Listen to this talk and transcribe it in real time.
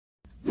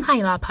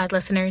Hi, Law Pod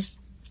listeners.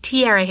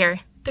 Teaira here,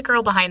 the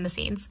girl behind the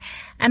scenes.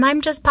 And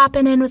I'm just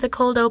popping in with a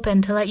cold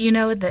open to let you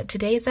know that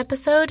today's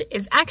episode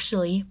is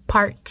actually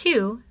part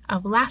 2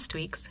 of last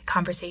week's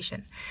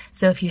conversation.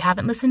 So if you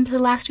haven't listened to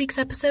last week's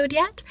episode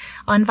yet,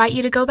 I'll invite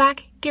you to go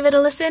back, give it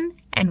a listen,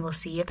 and we'll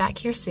see you back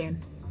here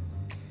soon.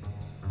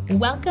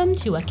 Welcome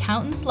to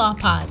Accountants Law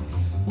Pod,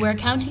 where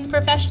accounting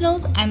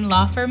professionals and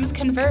law firms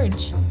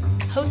converge.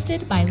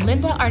 Hosted by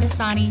Lynda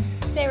Artesani,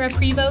 Sarah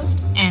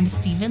Prevost, and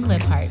Steve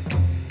Libhart.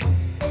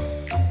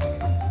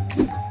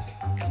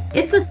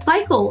 It's a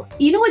cycle.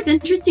 You know what's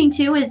interesting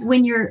too is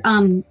when you're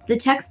the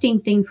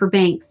texting thing for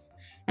banks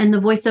and the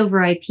voice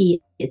over IP,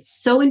 it's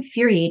so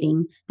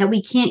infuriating that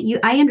we can't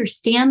I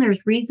understand there's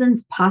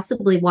reasons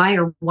possibly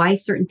why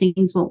certain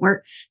things won't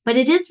work, but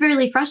it is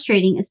really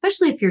frustrating,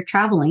 especially if you're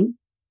traveling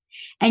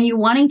and you're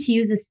wanting to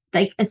use this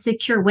like a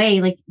secure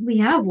way. Like we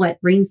have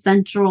Ring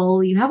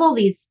Central, you have all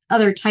these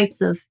other types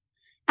of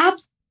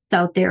apps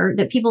out there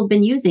that people have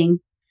been using,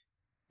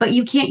 but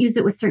you can't use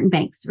it with certain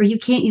banks, or you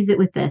can't use it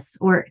with this,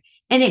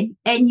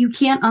 and you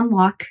can't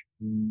unlock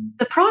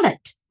the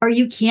product, or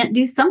you can't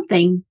do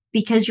something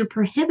because you're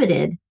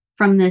prohibited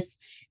from this.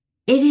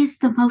 It is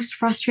the most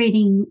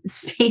frustrating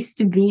space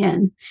to be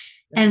in.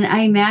 And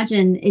I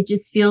imagine it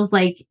just feels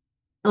like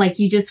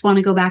you just want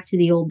to go back to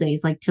the old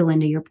days, like to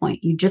Lynda, your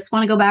point. You just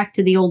want to go back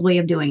to the old way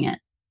of doing it,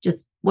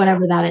 just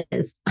whatever that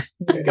is.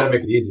 You gotta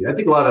make it easy. I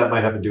think a lot of that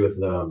might have to do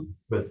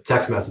with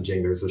text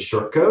messaging. There's the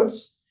short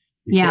codes.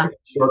 You can't have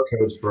short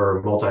codes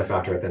for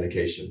multi-factor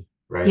authentication,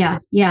 right?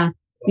 Yeah.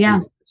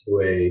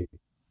 To a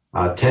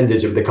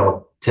 10-digit, they call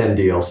it 10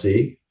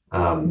 DLC.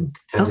 10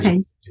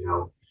 digit,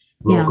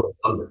 local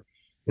number.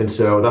 And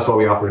so that's why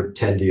we offer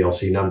 10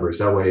 DLC numbers.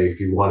 That way, if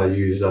you want to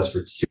use us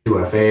for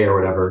 2FA or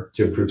whatever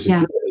to improve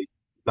security,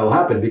 that'll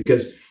happen,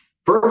 because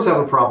firms have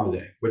a problem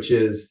today, which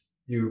is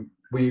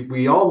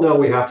we all know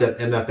we have to have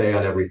MFA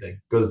on everything.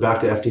 It goes back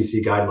to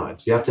FTC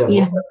guidelines. You have to have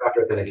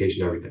multi-factor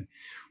authentication on everything.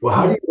 Well,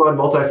 how do you run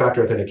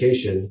multi-factor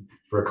authentication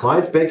for a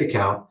client's bank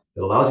account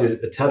that allows you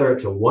to tether it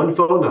to one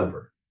phone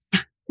number?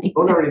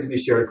 Phone number needs to be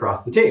shared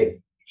across the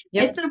team.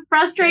 Yep. It's a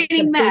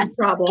frustrating mess.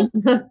 Problem.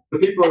 The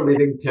people are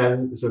leaving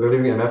 10, so they're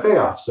leaving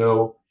MFA off.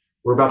 So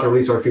we're about to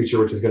release our feature,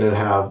 which is going to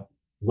have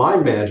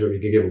line management.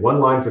 You can give one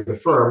line for the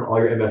firm, all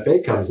your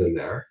MFA comes in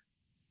there,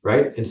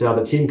 right? And so now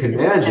the team can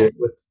manage it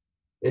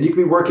and you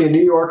can be working in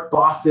New York,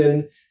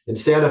 Boston, and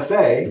Santa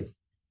Fe,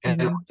 and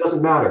it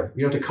doesn't matter.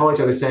 You don't have to call each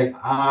other saying,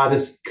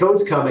 this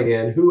code's coming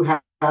in. Who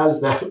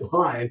has that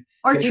line?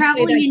 Or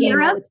traveling in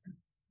Europe.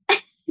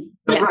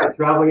 That's right,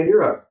 traveling in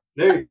Europe.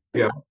 There you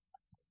go.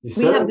 We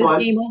have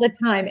this game all the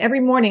time,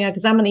 every morning,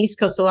 because I'm on the East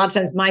Coast. So a lot of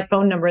times my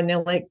phone number, and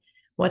they're like,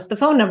 what's the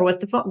phone number? What's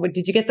the phone?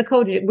 Did you get the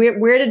code?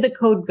 Where did the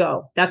code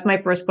go? That's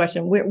my first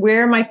question.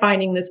 Where am I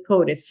finding this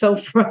code? It's so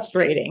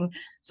frustrating.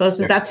 So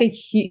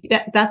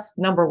that's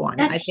number one.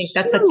 I think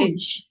that's such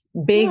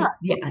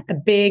a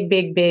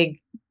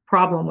big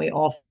problem we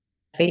all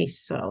face.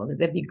 So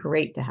that'd be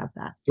great to have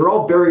that. They're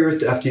all barriers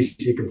to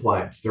FTC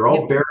compliance. They're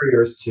all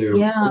barriers to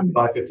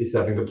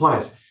 557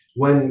 compliance.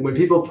 When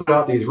people put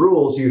out these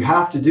rules, you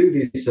have to do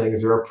these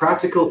things. There are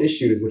practical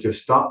issues which have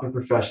stopped the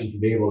profession from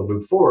being able to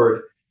move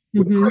forward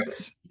with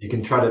Chris. You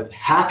can try to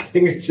hack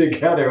things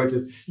together, which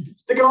is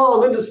stick it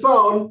all on Lynda's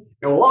phone,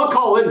 and we'll all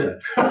call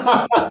Lynda.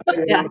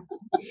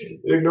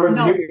 It ignores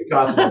the human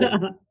cost.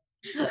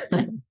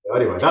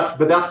 Anyway,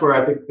 that's where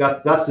I think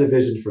that's the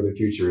vision for the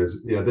future.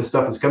 Is this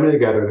stuff is coming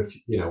together.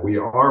 We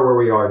are where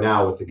we are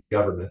now with the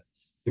government.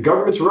 The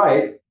government's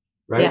right?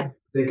 Yeah.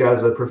 I think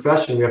as a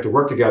profession, we have to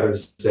work together to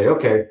say,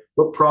 okay,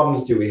 what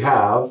problems do we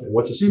have, and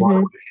what's a smart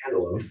way to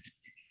handle them?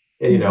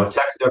 And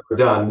tech's never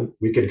done.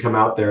 We can come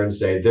out there and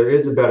say there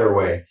is a better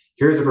way.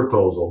 Here's a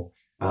proposal.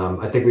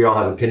 I think we all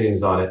have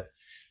opinions on it,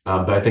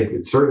 but I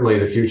think certainly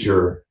the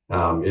future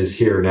is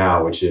here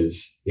now, which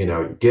is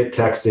get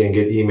texting,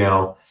 get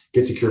email,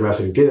 get secure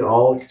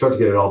messaging, start to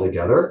get it all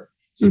together,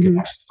 so you can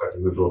actually start to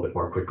move a little bit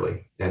more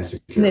quickly and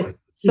securely.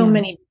 There's so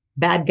many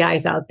bad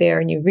guys out there,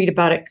 and you read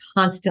about it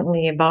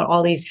constantly, about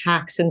all these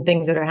hacks and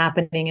things that are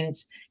happening, and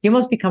you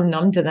almost become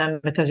numb to them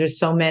because there's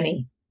so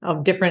many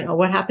of different,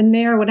 what happened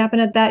there, what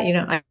happened at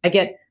that. I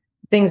get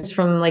things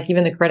from like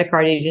even the credit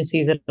card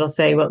agencies that'll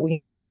say, well,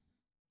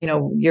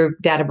 your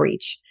data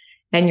breach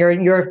and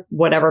your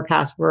whatever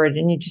password,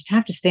 and you just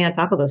have to stay on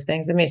top of those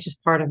things. I mean, it's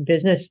just part of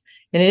business,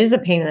 and it is a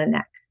pain in the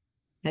neck.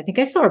 I think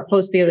I saw a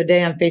post the other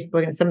day on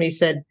Facebook, and somebody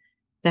said,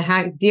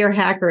 dear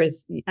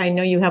hackers, I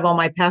know you have all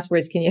my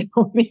passwords. Can you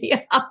help me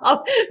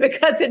out?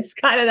 Because it's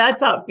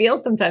that's how it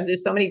feels sometimes.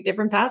 There's so many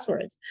different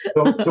passwords.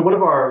 So one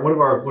of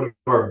our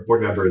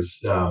board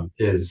members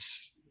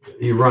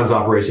he runs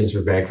operations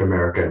for Bank of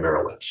America and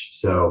Merrill Lynch.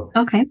 So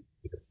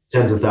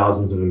tens of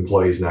thousands of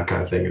employees and that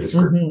kind of thing in his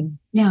group.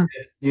 Yeah.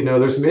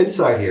 There's some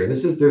insight here.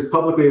 There's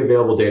publicly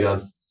available data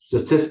on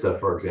Statista,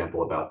 for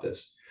example, about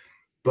this.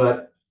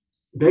 But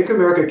Bank of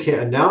America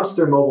announced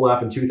their mobile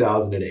app in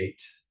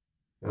 2008.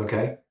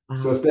 Okay. Wow.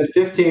 So it's been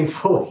 15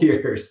 full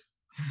years.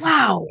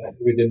 Wow.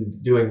 We've been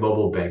doing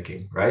mobile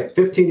banking, right?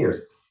 15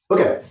 years.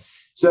 Okay.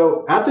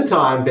 So at the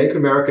time, Bank of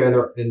America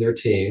and their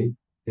team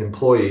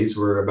employees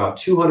were about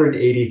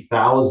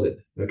 280,000.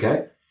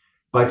 Okay.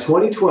 By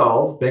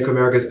 2012, Bank of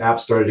America's app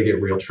started to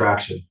get real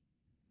traction.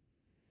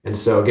 And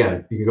so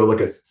again, you can go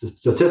look at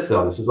statistics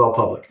on this. This is all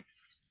public.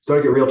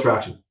 Started to get real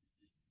traction.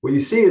 What you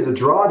see is a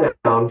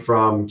drawdown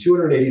from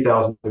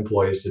 280,000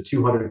 employees to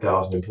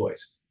 200,000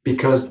 employees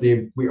because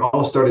we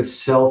all started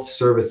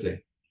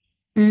self-servicing.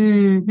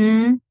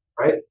 Mm-hmm.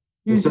 Right?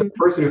 And so the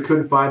person who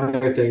couldn't find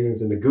their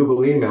things in the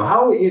Google email,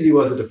 how easy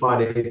was it to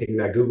find anything in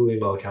that Google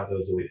email account that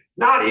was deleted?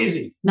 Not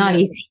easy. Not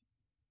easy.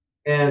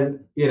 And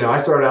I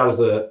started out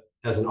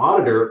as an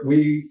auditor.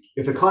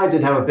 If a client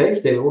didn't have a bank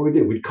statement, what would we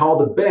do? We'd call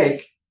the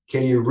bank.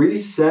 Can you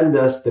resend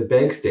us the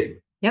bank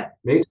statement? Yep.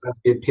 Many times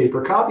we had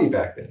paper copy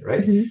back then,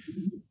 right?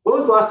 Mm-hmm. When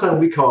was the last time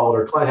we called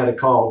or a client had to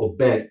call the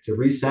bank to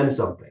resend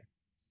something?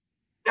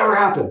 Never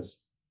happens.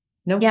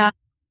 Nope. Yeah,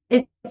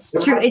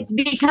 it's true. It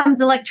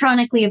becomes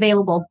electronically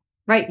available.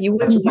 Right. You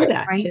wouldn't do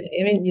that. Right?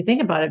 I mean, you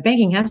think about it,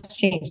 banking has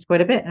changed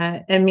quite a bit.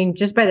 I mean,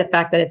 just by the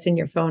fact that it's in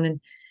your phone,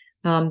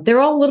 and they're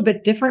all a little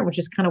bit different, which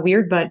is kind of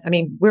weird. But I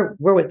mean, we're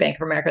with Bank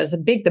of America. The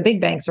big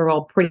banks are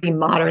all pretty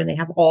modern. They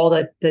have all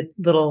the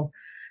little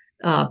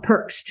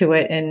perks to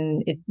it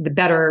and the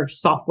better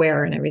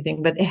software and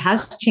everything. But it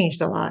has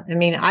changed a lot. I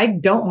mean, I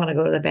don't want to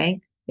go to the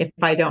bank if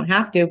I don't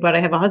have to, but I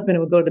have a husband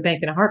who would go to the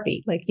bank in a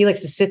heartbeat. Like he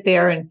likes to sit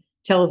there and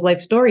tell his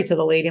life story to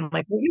the lady. I'm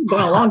like, well, you've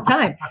gone a long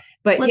time.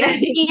 But well, yeah,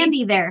 there's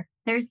candy there.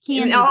 There's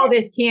candy. Oh,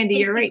 there's candy.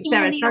 You're right, the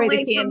Sarah. It's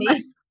probably the away from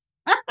candy.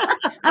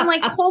 I'm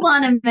like, hold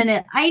on a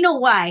minute. I know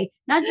why.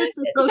 Not just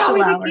the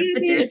social hour,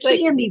 but there's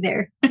candy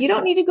there. You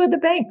don't need to go to the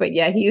bank, but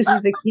yeah, he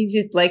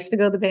just likes to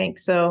go to the bank.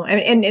 So,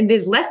 and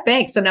there's less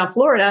banks. So now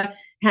Florida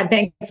had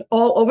banks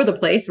all over the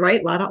place,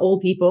 right? A lot of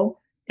old people,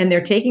 and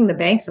they're taking the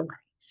banks away.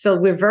 So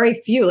we're very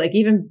few. Like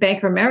even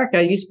Bank of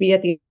America used to be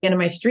at the end of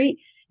my street,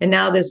 and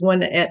now there's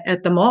one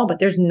at the mall, but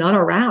there's none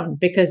around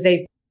because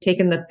they've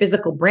taken the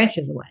physical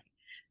branches away.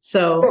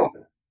 So, yeah.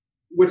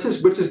 Which is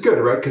good,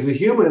 right? Because the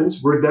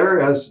humans were there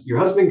as your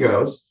husband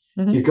goes.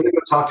 Mm-hmm. He's going to go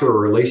talk to a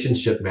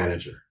relationship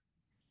manager.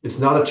 It's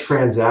not a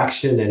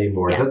transaction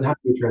anymore. Yes. It doesn't have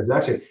to be a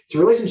transaction. It's a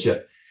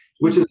relationship,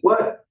 which is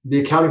what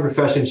the accounting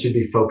profession should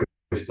be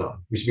focused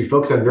on. We should be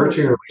focused on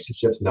nurturing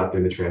relationships, not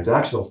doing the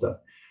transactional stuff.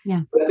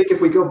 Yeah. But I think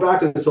if we go back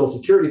to the Social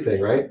Security thing,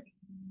 right?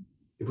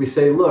 If we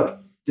say, look,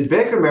 did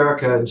Bank of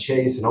America and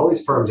Chase and all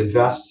these firms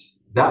invest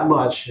that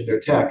much in their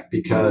tech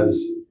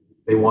because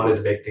they wanted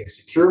to make things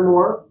secure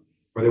more,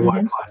 or they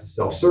wanted clients to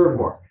self-serve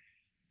more?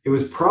 It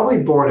was probably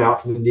born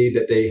out from the need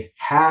that they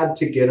had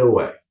to get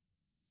away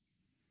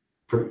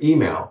from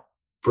email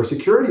for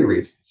security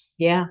reasons.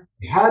 Yeah.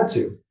 They had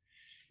to.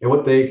 And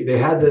what they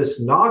had this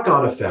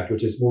knock-on effect,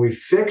 which is when we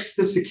fixed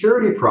the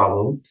security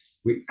problem,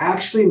 we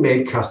actually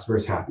made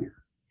customers happier.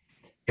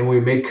 And when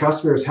we made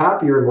customers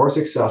happier and more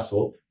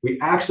successful, we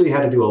actually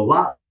had to do a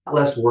lot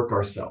less work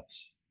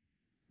ourselves.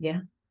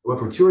 Yeah. We went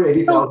from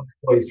 280,000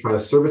 employees trying to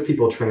service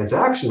people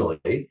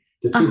transactionally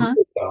to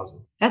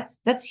 200,000.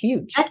 That's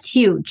huge. That's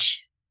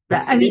huge. The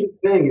same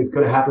thing is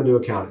going to happen to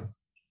accounting.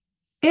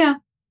 Yeah.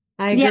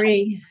 I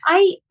agree.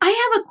 I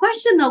have a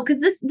question though, because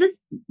this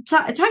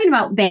talking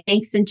about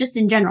banks and just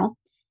in general,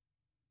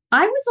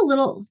 I was a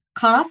little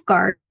caught off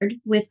guard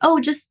with,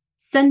 just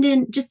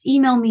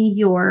email me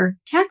your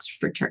tax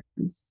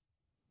returns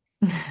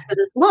for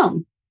this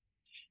loan.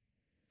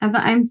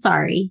 I'm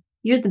sorry,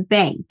 you're the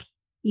bank.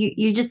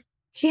 You just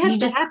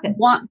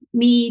want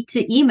me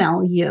to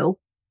email you.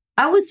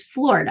 I was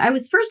floored. I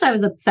was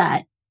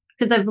upset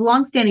because I have a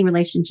long-standing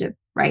relationship,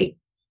 right?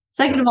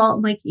 Second of all,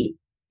 I'm like,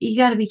 you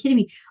got to be kidding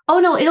me. Oh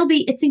no,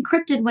 it's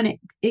encrypted when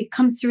it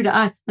comes through to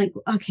us. Like,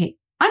 okay,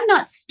 I'm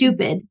not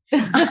stupid.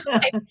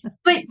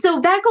 But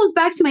so that goes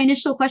back to my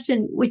initial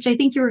question, which I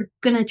think you were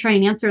going to try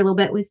and answer a little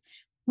bit, was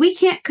we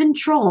can't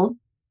control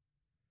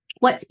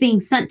what's being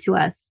sent to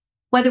us,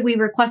 whether we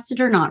request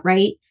it or not,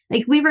 right?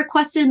 Like we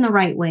request it in the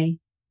right way.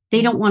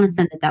 They don't want to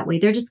send it that way.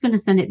 They're just going to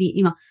send it via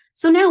email.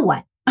 So now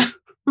what?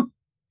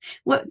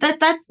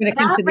 That's when it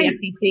comes to the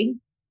FTC.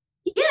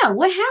 Yeah,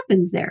 what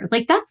happens there?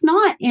 Like that's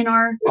not in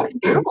our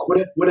control.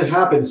 When it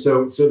happens,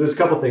 so there's a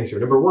couple things here.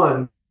 Number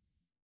one,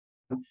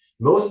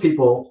 most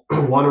people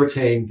want to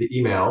retain the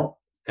email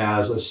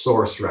as a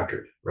source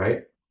record,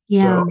 right?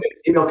 Yeah. So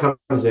this email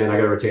comes in, I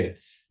got to retain it.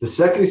 The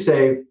second you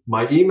say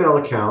my email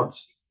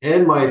accounts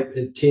and my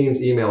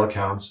team's email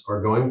accounts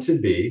are going to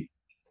be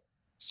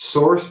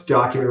source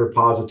document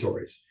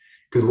repositories.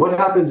 Because what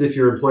happens if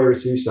your employee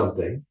receives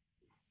something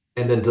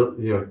and then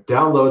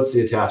downloads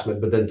the attachment,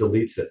 but then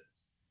deletes it?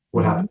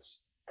 What happens?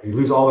 You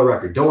lose all the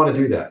record. Don't want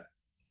to do that.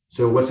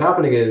 So what's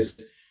happening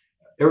is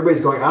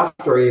everybody's going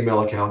after our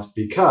email accounts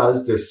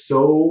because they're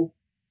so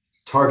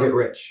target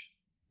rich.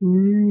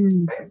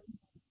 Okay?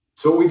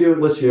 So what we do at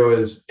Liscio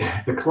is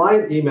the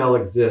client email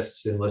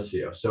exists in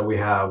Liscio. So we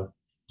have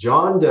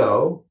John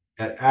Doe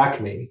at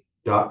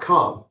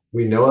acme.com.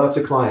 We know that's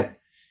a client.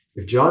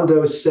 If John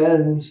Doe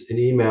sends an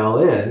email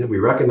in, we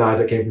recognize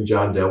it came from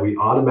John Doe. We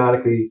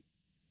automatically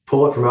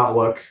pull it from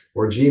Outlook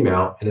or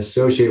Gmail and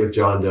associate with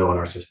John Doe in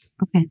our system.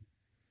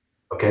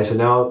 Okay. So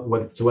now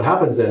what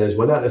happens then is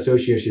when that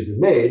association is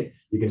made,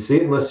 you can see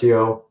it in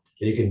Liscio.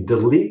 and you can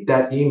delete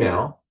that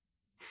email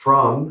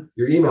from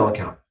your email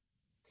account.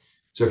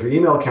 So if your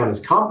email account is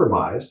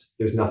compromised,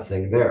 there's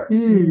nothing there.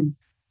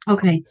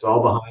 Okay. It's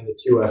all behind the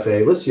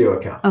 2FA Liscio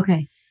account.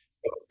 Okay.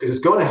 Because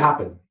it's going to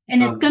happen.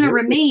 And it's going to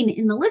remain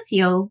in the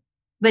Liscio,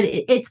 but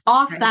it's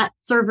off that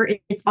server.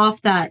 It's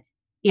off that.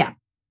 Yeah.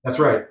 That's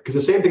right. Because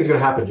the same thing is going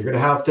to happen. You're going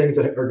to have things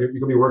that you're going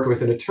to be working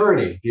with an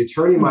attorney. The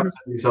attorney might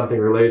send you something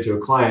related to a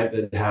client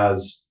that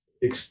has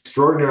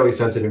extraordinarily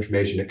sensitive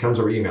information that comes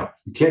over email.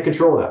 You can't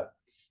control that.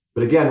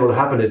 But again, what will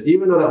happen is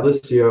even though that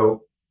Liscio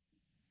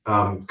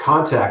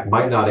contact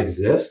might not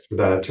exist for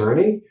that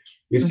attorney,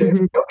 you say,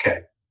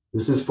 okay,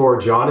 this is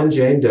for John and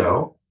Jane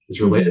Doe.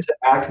 It's related to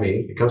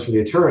Acme. It comes from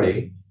the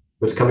attorney,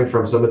 but it's coming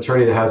from some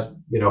attorney that has,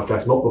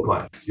 affects multiple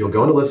clients. You'll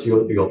go into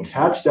Liscio, you'll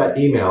attach that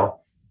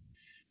email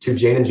to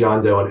Jane and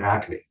John Doe and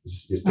Acme.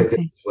 Just pick it,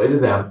 related to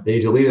them, then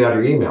you delete it out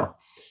of your email.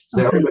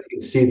 So now everybody can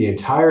see the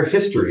entire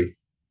history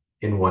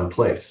in one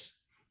place,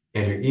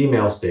 and your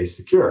email stays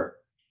secure.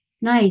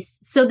 Nice.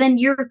 So then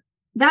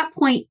that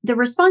point, the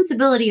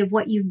responsibility of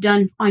what you've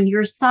done on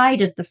your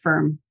side of the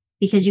firm,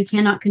 because you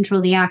cannot control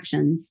the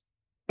actions,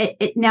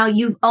 now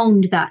you've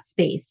owned that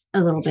space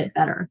a little bit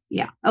better.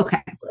 Yeah.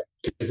 Okay.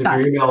 Right. If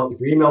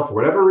your email for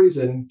whatever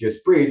reason gets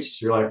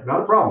breached, you're like,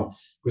 not a problem,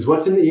 because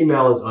what's in the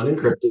email is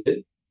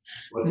unencrypted.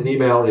 What's in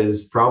email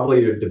is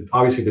probably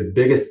obviously the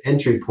biggest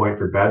entry point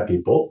for bad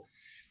people,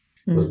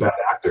 those bad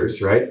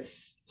actors, right?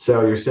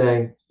 So you're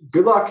saying,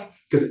 good luck,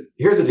 because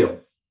here's the deal.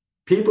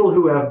 People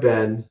who have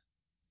been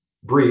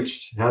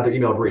breached, had their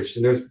email breached,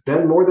 and there's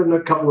been more than a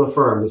couple of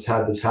firms that's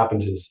had this happen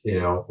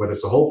to, whether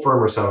it's a whole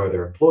firm or some of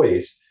their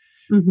employees.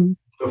 The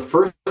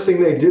first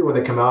thing they do when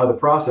they come out of the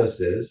process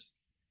is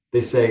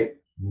they say,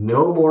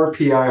 no more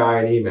PII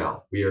in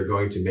email. We are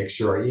going to make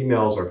sure our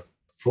emails are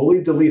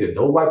fully deleted.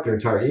 They'll wipe their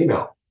entire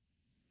email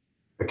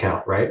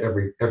account, right?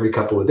 Every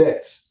couple of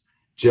days,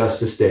 just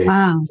to stay in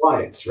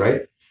compliance,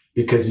 right?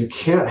 Because you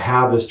can't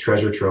have this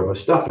treasure trove of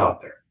stuff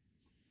out there.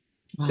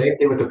 Same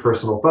thing with the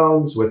personal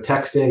phones, with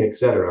texting, et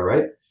cetera,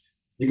 right?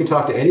 You can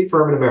talk to any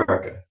firm in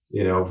America,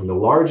 from the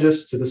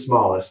largest to the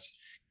smallest.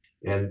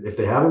 And if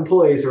they have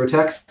employees who are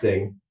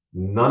texting,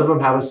 none of them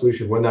have a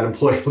solution when that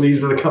employee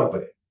leaves the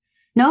company.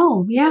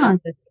 No, yeah. That's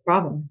the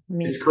problem. I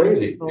mean, it's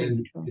crazy.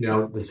 And,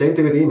 the same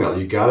thing with email.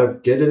 You got to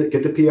get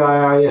the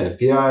PII in. If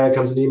PII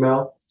comes in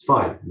email, it's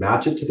fine.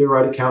 Match it to the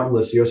right account in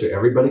Liscio so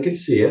everybody can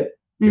see it.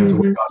 You don't have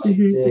to worry about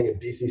CCing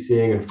and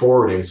BCCing and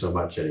forwarding so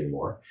much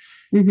anymore.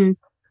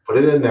 Put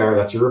it in there.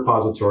 That's your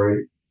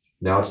repository.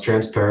 Now it's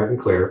transparent and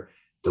clear.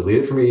 Delete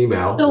it from your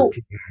email. So,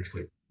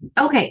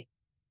 okay.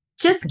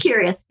 Just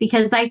curious,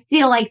 because I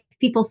feel like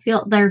people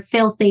feel they're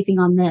fail-safing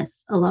on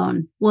this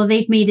alone. Well,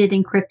 they've made it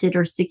encrypted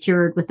or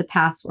secured with the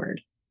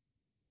password.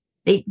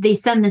 They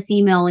send this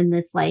email in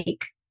this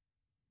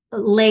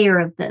layer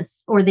of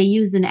this, or they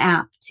use an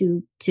app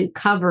to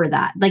cover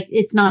that. Like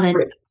it's not a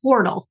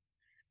portal.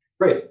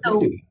 Right.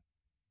 So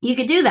you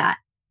could do that.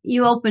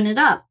 You open it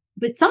up.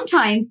 But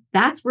sometimes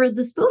that's where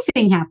the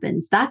spoofing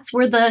happens. That's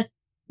where the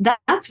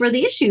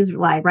issues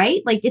lie,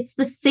 right? Like it's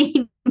the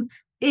same.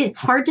 It's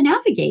hard to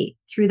navigate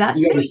through that.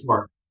 You got to be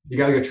smart. You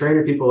got to go train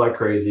your people like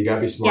crazy. You got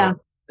to be smart.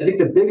 Yeah. I think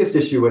the biggest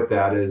issue with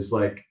that is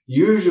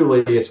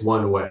usually it's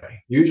one way.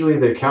 Usually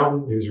the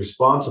accountant who's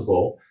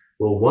responsible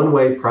will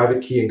one-way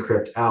private key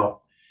encrypt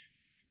out.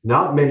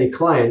 Not many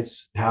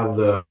clients have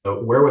the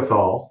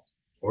wherewithal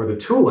or the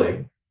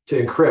tooling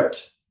to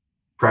encrypt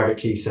private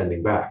key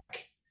sending back.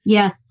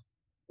 Yes.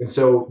 And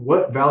so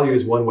what value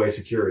is one-way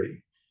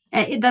security?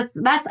 That's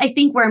I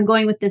think where I'm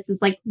going with this is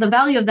the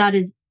value of that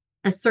is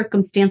a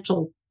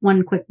circumstantial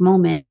one quick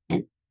moment,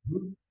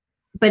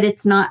 but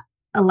it's not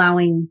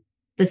allowing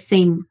the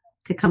same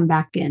to come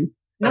back in.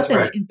 That's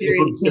right.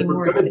 If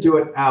we're going to do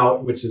it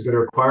out, which is going to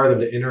require them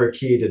to enter a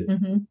key to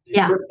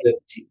decrypt it,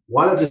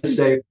 why not just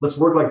say, let's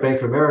work like Bank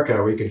of America,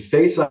 where you can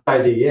Face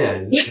ID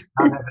in,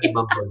 not have any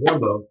mumbo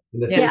jumbo,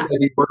 and the Face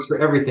ID works for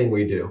everything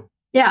we do.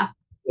 Yeah.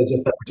 So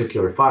just that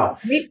particular file.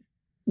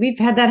 We've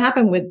had that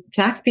happen with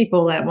tax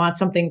people that want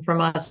something from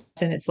us,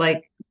 and it's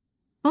like,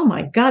 oh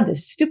my God,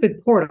 this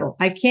stupid portal.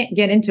 I can't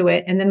get into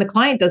it. And then the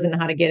client doesn't know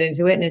how to get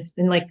into it.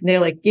 And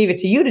they gave it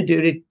to you to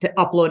do to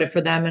upload it for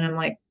them. And I'm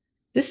like,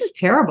 this is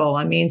terrible.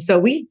 I mean, so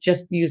we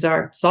just use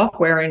our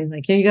software and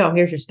here you go,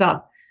 here's your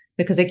stuff,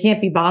 because I can't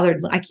be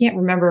bothered. I can't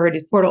remember it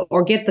is portal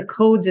or get the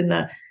codes in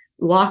the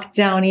locked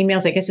down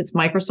emails. I guess it's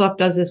Microsoft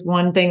does this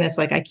one thing that's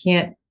I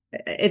can't,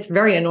 it's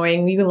very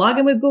annoying. You can log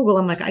in with Google.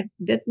 I'm like,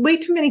 that's way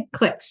too many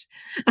clicks.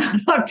 I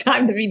don't have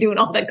time to be doing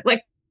all that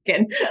clicking.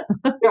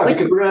 Yeah,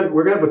 because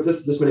we're gonna put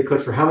this many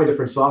clicks for how many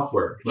different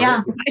software?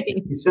 Right? Yeah,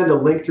 you send a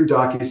link through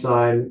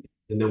DocuSign,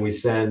 and then we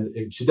send.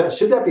 Should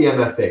that be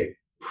MFA?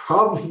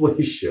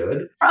 Probably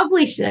should.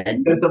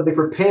 Send something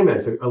for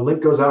payments. A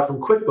link goes out from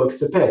QuickBooks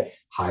to pay.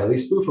 Highly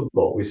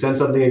spoofable. We send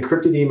something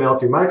encrypted email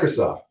through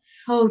Microsoft.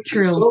 Oh,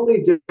 true. There's so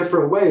many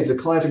different ways. The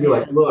client would be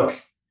like, "Look,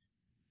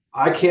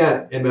 I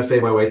can't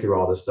MFA my way through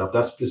all this stuff.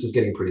 This is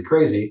getting pretty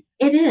crazy.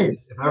 It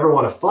is. If I ever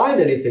want to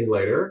find anything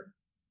later,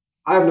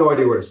 I have no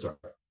idea where to start."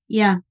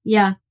 Yeah.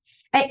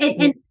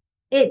 And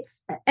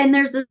and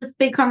there's this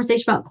big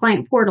conversation about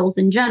client portals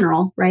in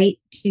general, right?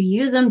 Do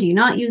you use them? Do you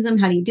not use them?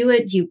 How do you do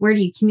it? Where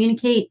do you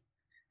communicate?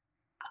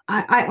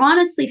 I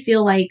honestly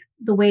feel like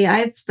the way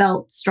I've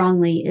felt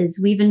strongly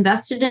is we've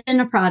invested in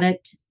a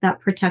product that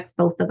protects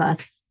both of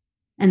us.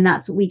 And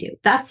that's what we do.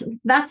 That's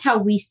how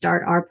we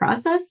start our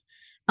process.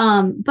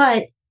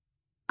 But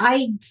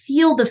I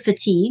feel the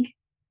fatigue.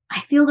 I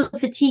feel the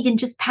fatigue in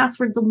just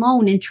passwords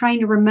alone and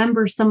trying to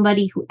remember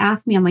somebody who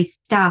asked me on my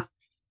staff,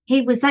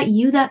 hey, was that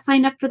you that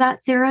signed up for that,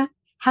 Sarah?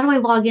 How do I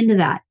log into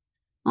that?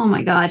 Oh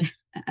my God.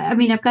 I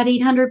mean, I've got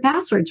 800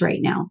 passwords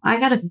right now. I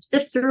got to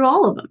sift through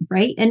all of them,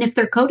 right? And if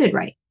they're coded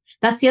right.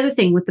 That's the other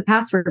thing with the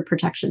password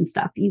protection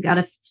stuff. You got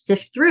to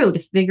sift through to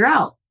figure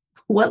out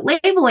what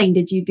labeling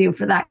did you do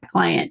for that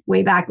client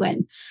way back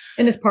when.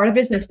 And it's part of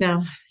business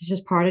now. It's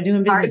just part of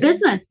doing business. Part of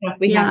business. Stuff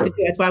we have to do.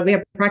 That's why we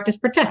have Practice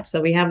Protect.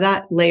 So we have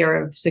that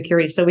layer of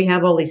security. So we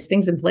have all these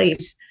things in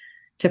place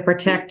to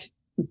protect.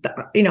 I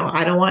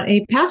don't want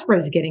any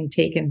passwords getting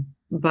taken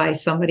by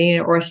somebody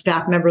or a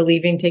staff member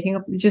leaving, taking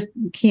up. You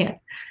can't.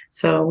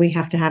 So we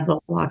have to have the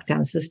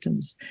lockdown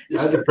systems.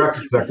 I think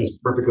Practice Protect is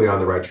perfectly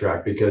on the right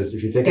track, because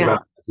if you think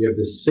about it, you have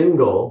this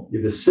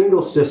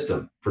single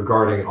system for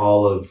guarding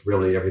all of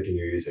really everything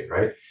you're using,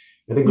 right?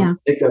 I think we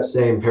take that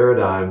same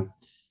paradigm,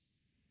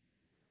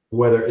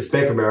 whether it's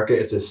Bank of America,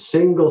 it's a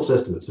single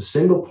system. It's a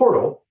single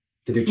portal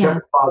to do check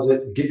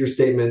deposit, get your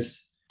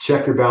statements,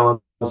 check your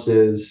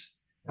balances,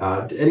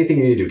 anything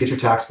you need to do, get your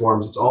tax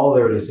forms. It's all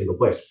there in a single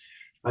place.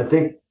 I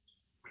think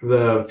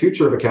the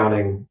future of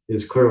accounting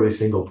is clearly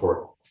single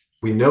portal.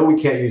 We know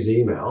we can't use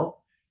email.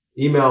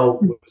 Email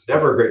was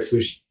never a great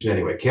solution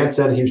anyway. Can't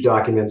send huge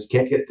documents,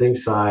 can't get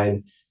things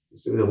signed.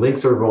 The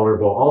links are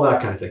vulnerable, all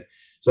that kind of thing.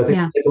 So I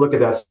think take a look at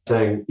that,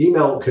 saying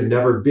email could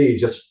never be,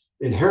 just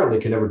inherently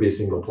can never be a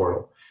single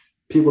portal.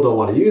 People don't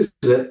want to use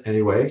it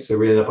anyway, so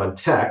we end up on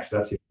text.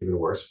 That's even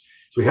worse.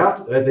 So we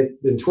have to, I think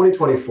in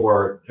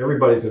 2024,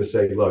 everybody's going to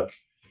say, look,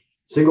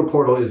 single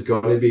portal is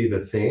going to be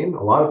the thing.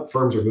 A lot of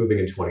firms are moving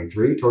in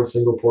 23 towards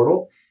single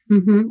portal.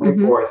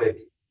 24, I think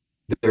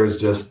there's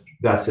just,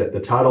 that's it. The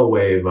tidal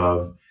wave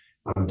of,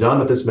 I'm done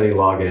with this many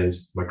logins.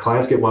 My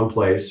clients get one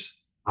place.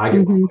 I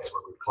get one place to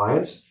work with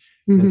clients.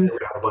 And then we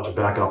have a bunch of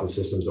back office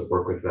systems that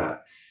work with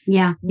that.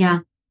 Yeah.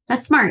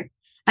 That's smart.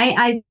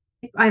 I've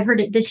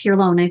heard it this year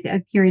alone.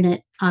 I'm hearing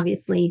it,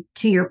 obviously,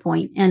 to your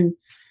point. And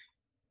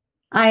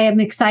I am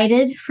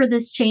excited for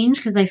this change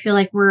because I feel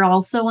like we're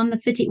also on the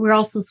fatigue. We're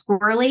also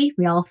squirrely.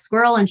 We all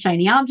squirrel and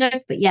shiny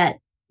object, but yet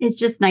it's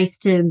just nice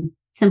to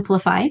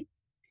simplify.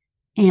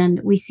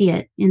 And we see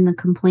it in the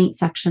complaint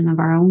section of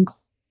our own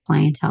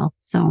clientele.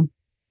 So,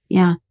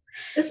 yeah.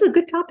 This is a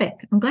good topic.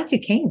 I'm glad you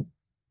came.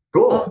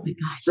 Cool. Oh my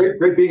gosh.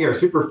 Great being here.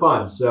 Super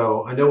fun.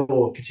 So I know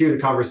we'll continue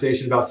the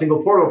conversation about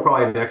single portal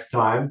probably next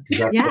time.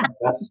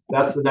 That's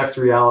the next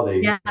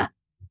reality. Yeah.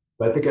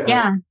 But I think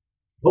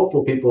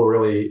hopeful people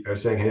really are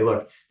saying, hey,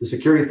 look, the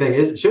security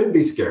thing shouldn't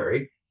be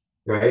scary,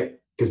 right?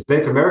 Because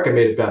Bank of America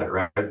made it better,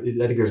 right? I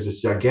think there's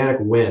this gigantic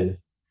win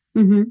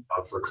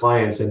for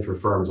clients and for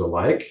firms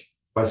alike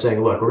by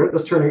saying, look,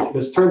 let's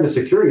turn the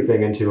security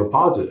thing into a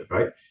positive,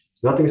 right?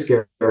 It's nothing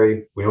scary.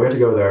 We know we have to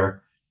go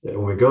there.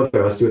 When we go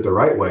there, let's do it the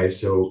right way.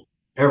 So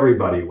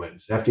everybody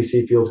wins.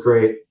 FTC feels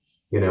great.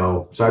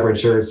 Cyber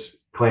insurance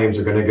claims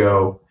are going to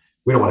go.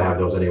 We don't want to have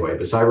those anyway,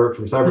 but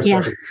from cyber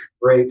perspective,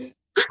 great.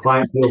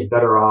 Client feels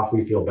better off.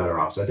 We feel better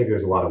off. So I think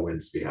there's a lot of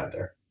wins to be had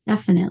there.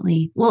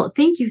 Definitely. Well,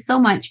 thank you so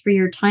much for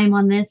your time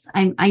on this.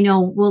 I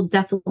know we'll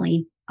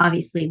definitely,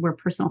 obviously, we're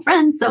personal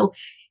friends, so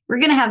we're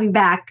going to have you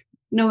back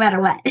no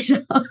matter what.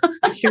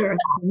 Sure.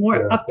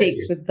 More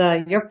updates with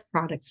your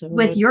products.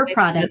 With your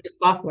product. The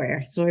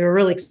software. So we were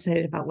really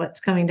excited about what's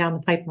coming down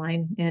the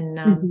pipeline.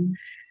 And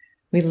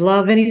we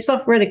love any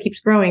software that keeps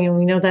growing. And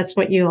we know that's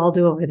what you all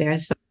do over there.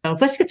 So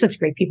plus you get such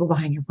great people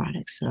behind your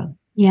products. So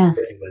yes.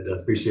 Thank you, Lynda.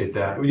 Appreciate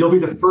that. You'll be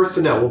the first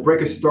to know. We'll break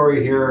a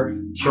story here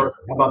shortly.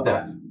 How about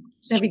that?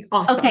 That'd be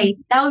awesome. Okay.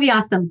 That would be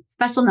awesome.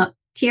 Special note.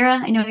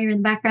 Teaira, I know you're in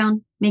the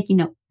background making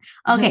note.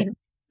 Okay.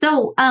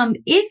 So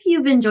if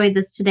you've enjoyed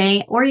this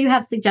today or you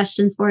have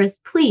suggestions for us,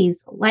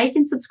 please like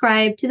and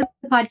subscribe to the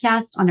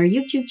podcast on our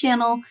YouTube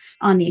channel,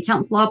 on the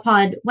Accountants Law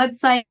Pod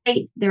website.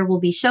 There will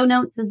be show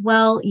notes as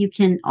well. You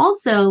can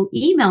also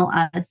email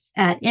us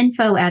at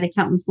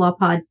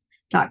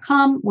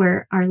info@accountantslawpod.com,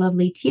 where our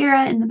lovely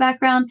Teaira in the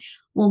background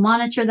will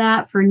monitor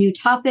that for new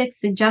topics,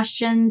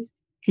 suggestions,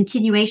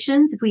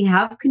 continuations. If we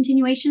have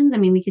continuations, I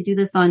mean, we could do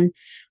this on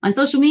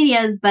social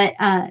medias, but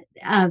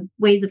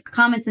ways of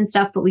comments and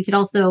stuff. But we could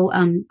also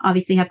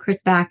obviously have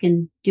Chris back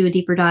and do a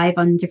deeper dive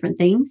on different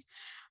things.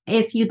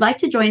 If you'd like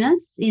to join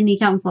us in the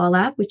Accountants Law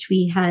Lab, which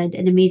we had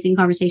an amazing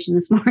conversation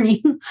this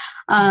morning,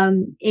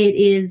 it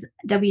is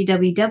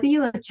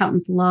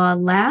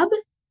www.accountantslawlab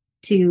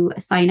to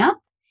sign up.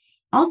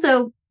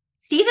 Also,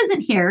 Steve isn't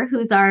here,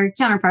 who's our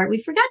counterpart.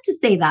 We forgot to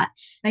say that.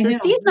 So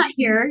Steve's not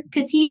here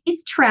because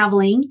he's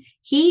traveling.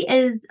 He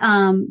is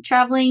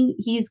traveling.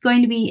 He's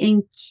going to be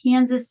in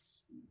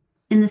Kansas,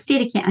 in the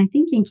state of Kansas. I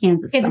think in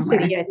Kansas Kansas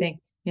somewhere. City, I think.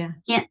 Yeah.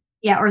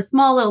 Yeah, or a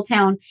small little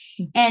town.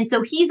 And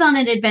so he's on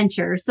an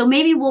adventure. So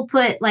maybe we'll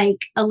put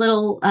like a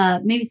little,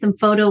 maybe some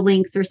photo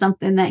links or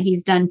something that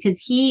he's done,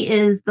 because he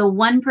is the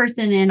one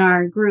person in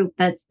our group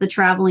that's the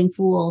traveling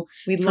fool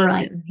for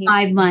like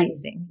 5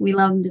 months. We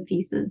love him to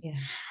pieces.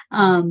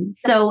 Yeah.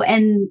 So,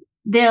 and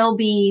there'll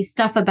be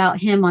stuff about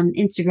him on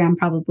Instagram,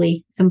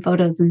 probably some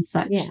photos and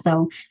such. Yeah.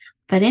 So,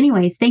 but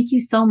anyways, thank you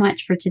so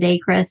much for today,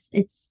 Chris.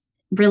 It's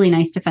really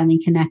nice to finally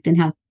connect and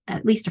have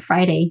at least a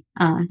Friday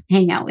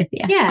hangout with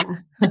you. Yeah.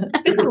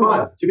 Super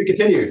fun. To be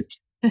continued.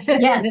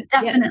 Yes,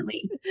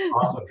 definitely.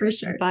 Awesome. For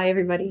sure. Bye,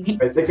 everybody. All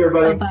right, thanks,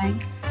 everybody.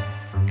 Bye-bye.